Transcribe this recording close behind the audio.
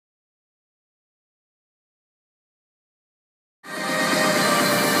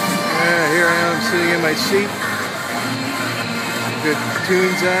nice seat. Good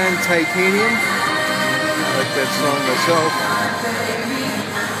tunes on, Titanium. I like that song myself.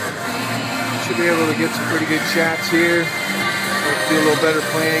 Should be able to get some pretty good shots here. Let's do a little better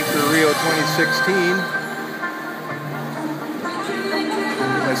planning for Rio 2016.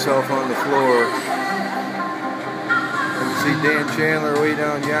 Get myself on the floor. I can see Dan Chandler way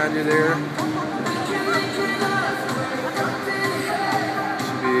down yonder there.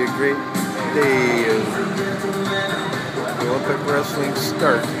 Should be a great day of Olympic wrestling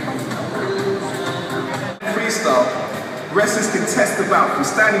start. Freestyle, wrestlers can test the bout from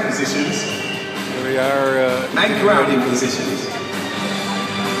standing positions. Here we are and grounding positions.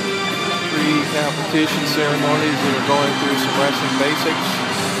 Pre-competition ceremonies that are going through some wrestling basics.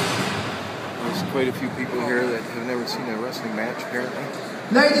 There's quite a few people here that have never seen a wrestling match apparently.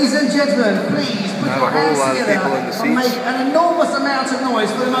 Ladies and gentlemen, please put your hands together and make an enormous amount of noise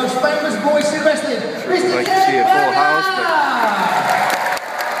for the most famous voice in wrestling, Sure Mr. Like to see a full house, but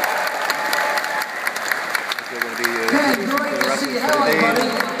they're going to be great to see you. Hello, buddy.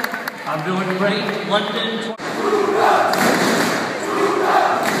 I'm doing great. London.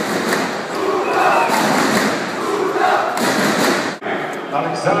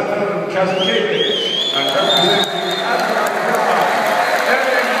 Alexander Kazakevich, and representing